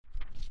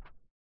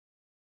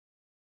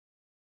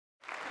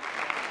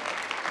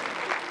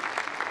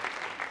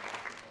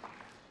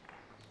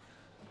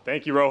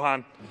Thank you,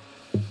 Rohan.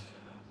 You're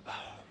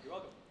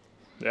welcome.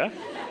 Yeah?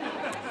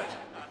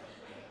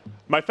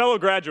 My fellow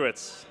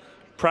graduates,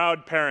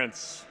 proud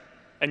parents,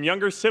 and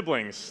younger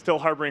siblings still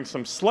harboring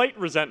some slight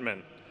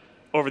resentment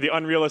over the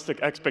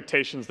unrealistic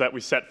expectations that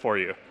we set for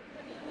you.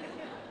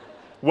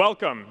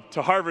 Welcome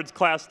to Harvard's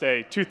Class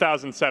Day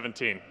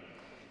 2017.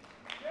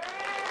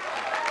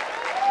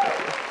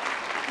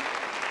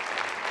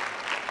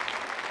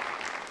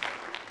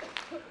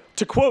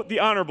 To quote the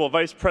Honorable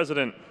Vice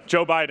President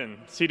Joe Biden,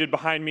 seated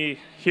behind me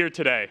here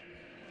today,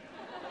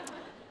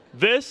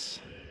 this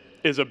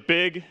is a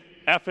big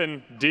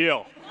effing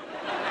deal.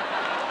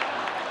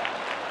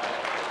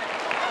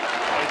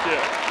 Thank you.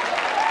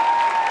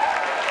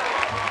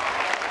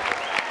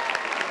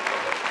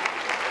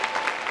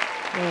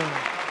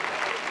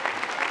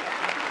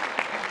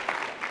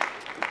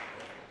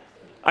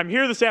 I'm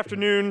here this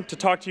afternoon to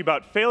talk to you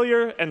about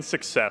failure and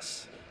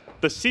success,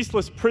 the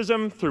ceaseless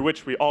prism through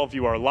which we all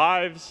view our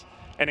lives,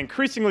 and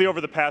increasingly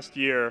over the past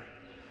year,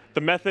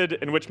 the method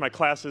in which my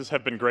classes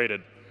have been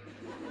graded.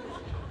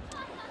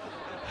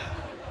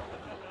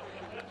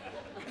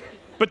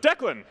 But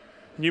Declan,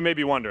 you may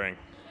be wondering,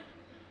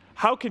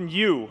 how can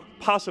you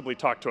possibly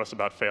talk to us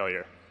about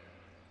failure?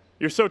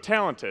 You're so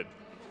talented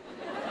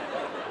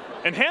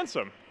and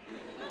handsome.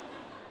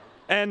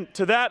 And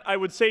to that, I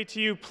would say to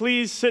you,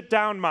 please sit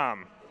down,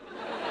 Mom.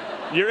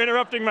 You're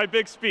interrupting my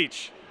big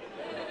speech.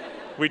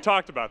 We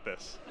talked about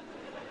this.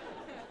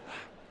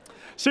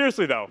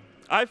 Seriously, though,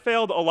 I've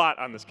failed a lot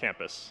on this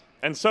campus,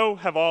 and so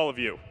have all of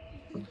you.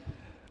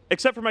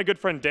 Except for my good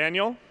friend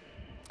Daniel.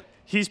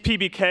 He's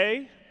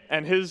PBK,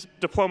 and his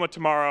diploma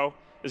tomorrow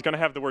is going to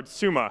have the word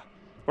summa,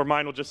 where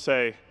mine will just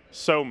say,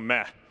 so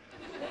meh.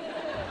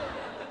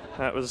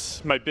 That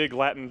was my big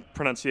Latin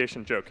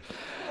pronunciation joke.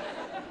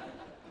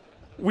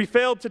 We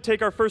failed to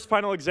take our first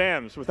final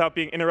exams without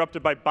being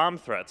interrupted by bomb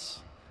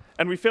threats,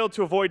 and we failed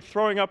to avoid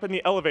throwing up in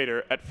the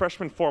elevator at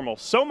freshman formal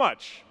so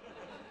much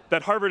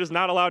that Harvard is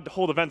not allowed to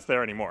hold events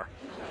there anymore.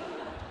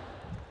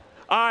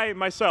 I,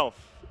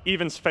 myself,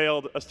 even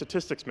failed a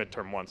statistics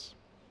midterm once.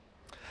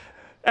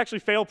 Actually,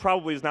 fail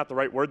probably is not the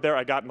right word there.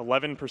 I got an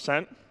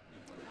 11%.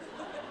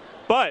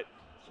 But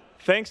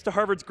thanks to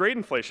Harvard's grade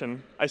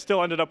inflation, I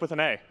still ended up with an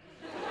A.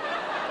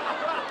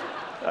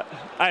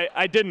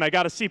 I didn't. I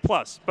got a C+.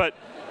 But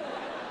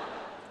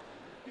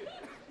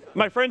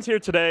my friends here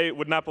today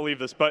would not believe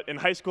this, but in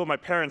high school, my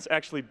parents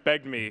actually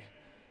begged me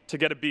to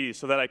get a B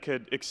so that I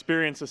could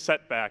experience a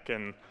setback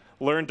and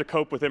learn to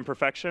cope with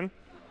imperfection.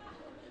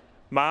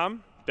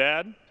 Mom,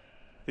 Dad,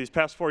 these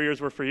past 4 years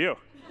were for you.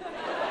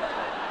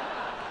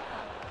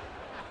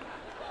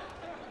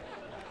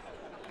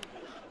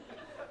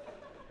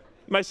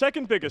 My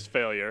second biggest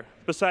failure,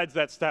 besides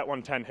that Stat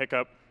 110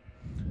 hiccup,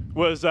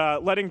 was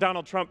letting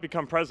Donald Trump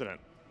become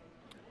president.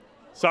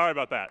 Sorry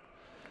about that.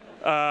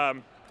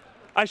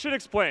 I should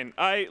explain.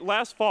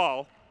 Last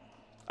fall,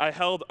 I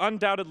held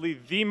undoubtedly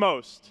the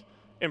most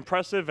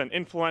impressive and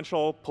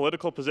influential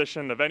political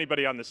position of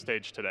anybody on this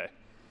stage today.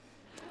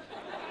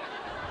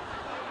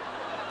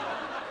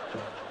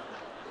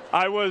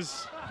 I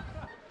was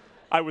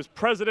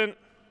president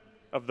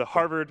of the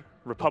Harvard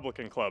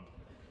Republican Club.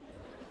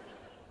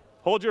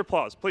 Hold your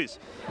applause, please.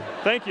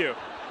 Thank you.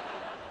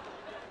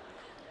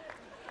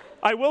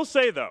 I will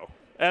say, though,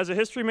 as a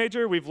history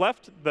major, we've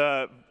left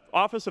the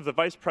office of the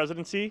vice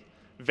presidency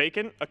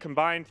vacant a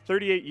combined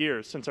 38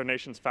 years since our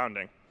nation's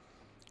founding.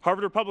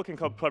 Harvard Republican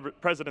Club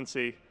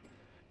presidency,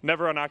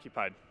 never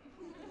unoccupied.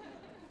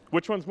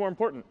 Which one's more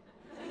important?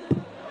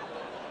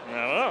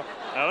 I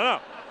don't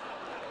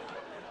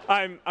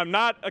know. I'm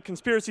not a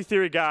conspiracy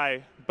theory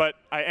guy, but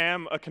I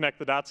am a connect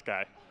the dots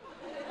guy.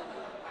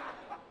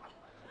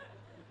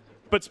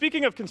 But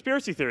speaking of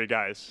conspiracy theory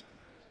guys,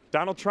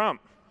 Donald Trump.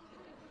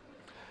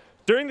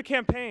 During the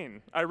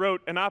campaign, I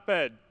wrote an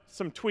op-ed,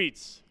 some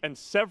tweets, and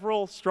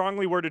several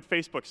strongly worded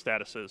Facebook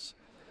statuses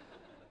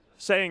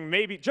saying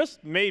maybe,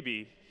 just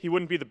maybe, he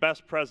wouldn't be the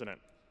best president.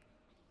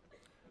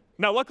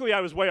 Now, luckily,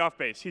 I was way off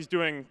base. He's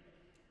doing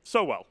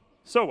so well.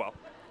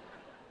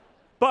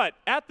 But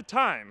at the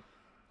time,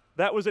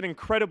 that was an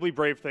incredibly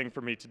brave thing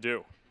for me to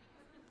do.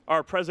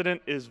 Our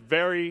president is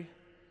very,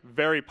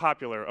 very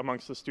popular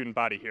amongst the student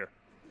body here.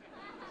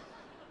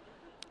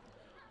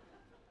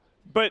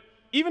 But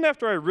even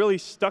after I really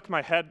stuck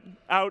my head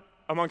out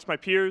amongst my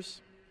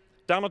peers,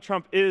 Donald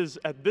Trump is,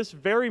 at this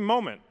very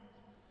moment,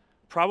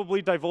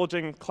 probably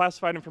divulging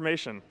classified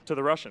information to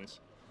the Russians.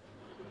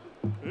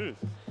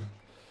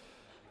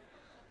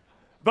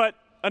 But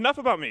enough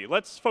about me.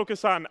 Let's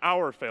focus on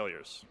our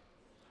failures.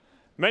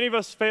 Many of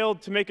us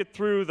failed to make it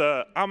through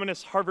the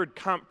ominous Harvard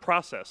comp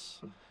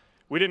process.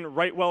 We didn't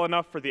write well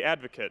enough for The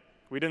Advocate.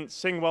 We didn't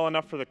sing well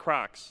enough for the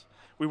Crocs.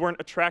 We weren't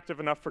attractive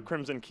enough for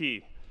Crimson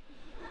Key.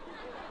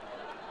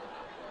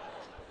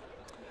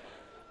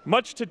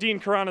 Much to Dean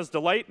Khurana's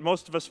delight,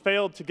 most of us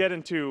failed to get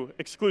into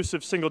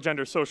exclusive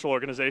single-gender social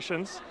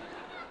organizations.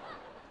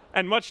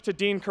 And much to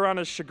Dean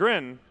Khurana's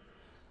chagrin,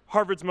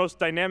 Harvard's most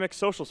dynamic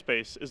social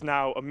space is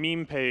now a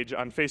meme page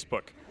on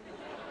Facebook.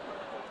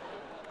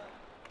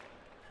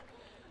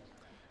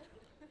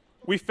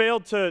 We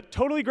failed to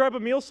totally grab a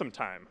meal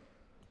sometime.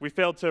 We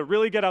failed to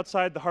really get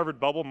outside the Harvard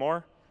bubble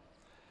more.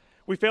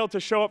 We failed to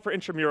show up for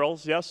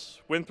intramurals,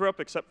 yes, Winthrop,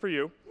 except for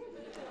you.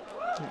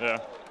 Yeah.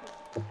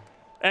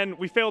 And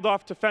we failed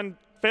to fend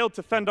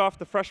off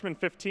the freshman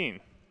 15,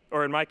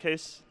 or in my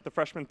case, the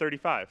freshman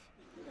 35.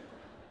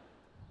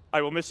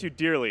 I will miss you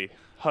dearly,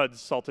 HUD's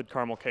salted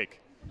caramel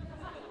cake.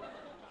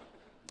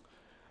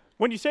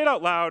 When you say it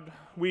out loud,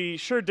 we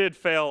sure did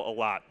fail a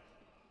lot,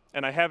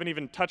 and I haven't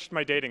even touched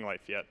my dating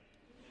life yet.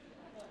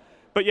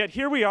 But yet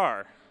here we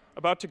are,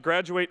 about to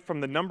graduate from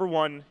the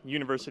 #1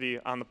 university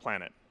on the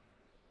planet.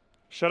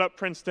 Shut up,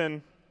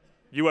 Princeton.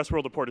 US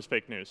World Report is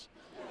fake news.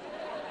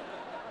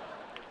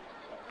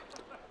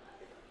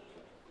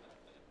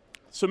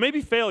 So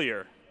maybe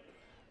failure,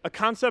 a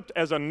concept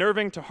as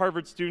unnerving to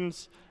Harvard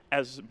students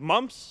as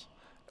mumps,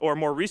 or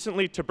more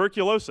recently,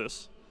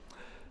 tuberculosis,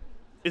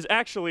 is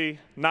actually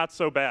not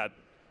so bad.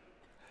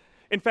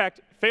 In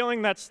fact,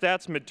 failing that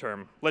stats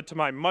midterm led to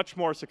my much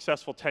more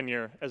successful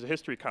tenure as a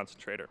history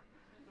concentrator.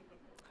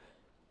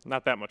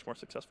 Not that much more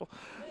successful.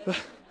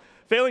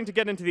 Failing to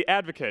get into the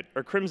Advocate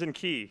or Crimson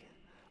Key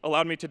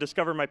allowed me to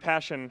discover my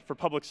passion for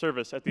public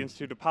service at the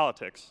Institute of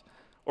Politics,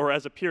 or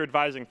as a peer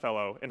advising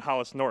fellow in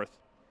Hollis North.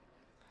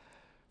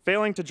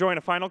 Failing to join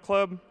a final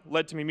club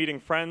led to me meeting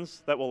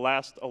friends that will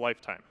last a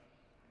lifetime.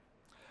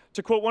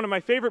 To quote one of my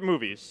favorite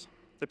movies,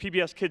 the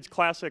PBS Kids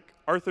classic,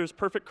 Arthur's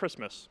Perfect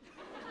Christmas,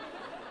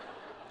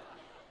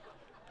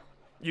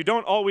 you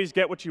don't always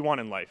get what you want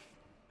in life.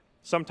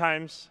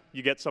 Sometimes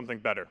you get something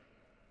better.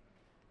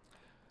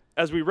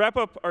 As we wrap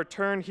up our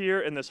turn here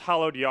in this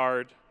hallowed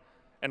yard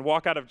and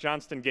walk out of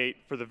Johnston Gate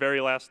for the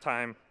very last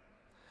time,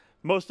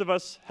 most of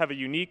us have a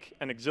unique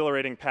and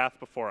exhilarating path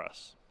before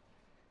us.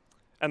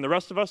 And the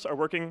rest of us are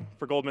working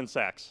for Goldman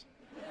Sachs.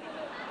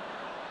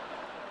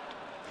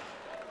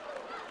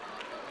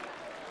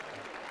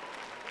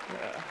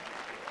 Yeah.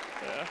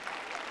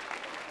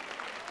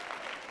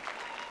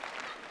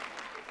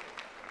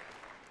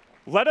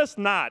 Let us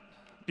not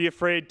be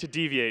afraid to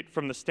deviate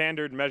from the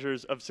standard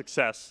measures of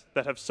success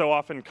that have so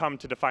often come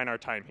to define our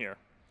time here.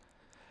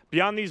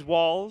 Beyond these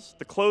walls,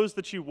 the clothes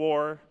that you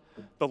wore,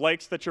 the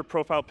likes that your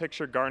profile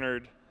picture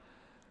garnered,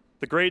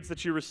 the grades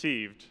that you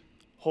received,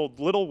 hold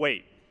little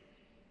weight.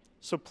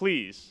 So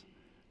please,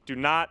 do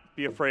not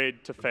be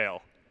afraid to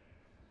fail.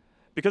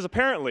 Because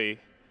apparently,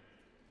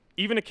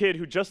 even a kid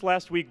who just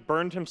last week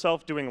burned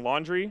himself doing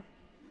laundry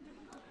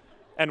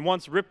and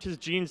once ripped his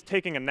jeans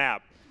taking a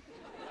nap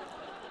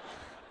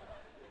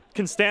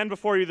can stand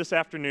before you this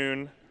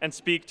afternoon and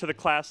speak to the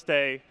class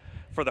day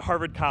for the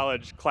Harvard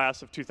College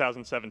class of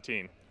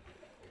 2017.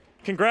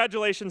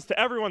 Congratulations to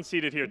everyone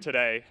seated here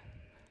today.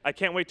 I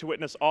can't wait to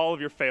witness all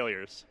of your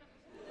failures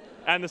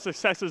and the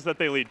successes that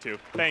they lead to.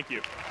 Thank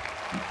you.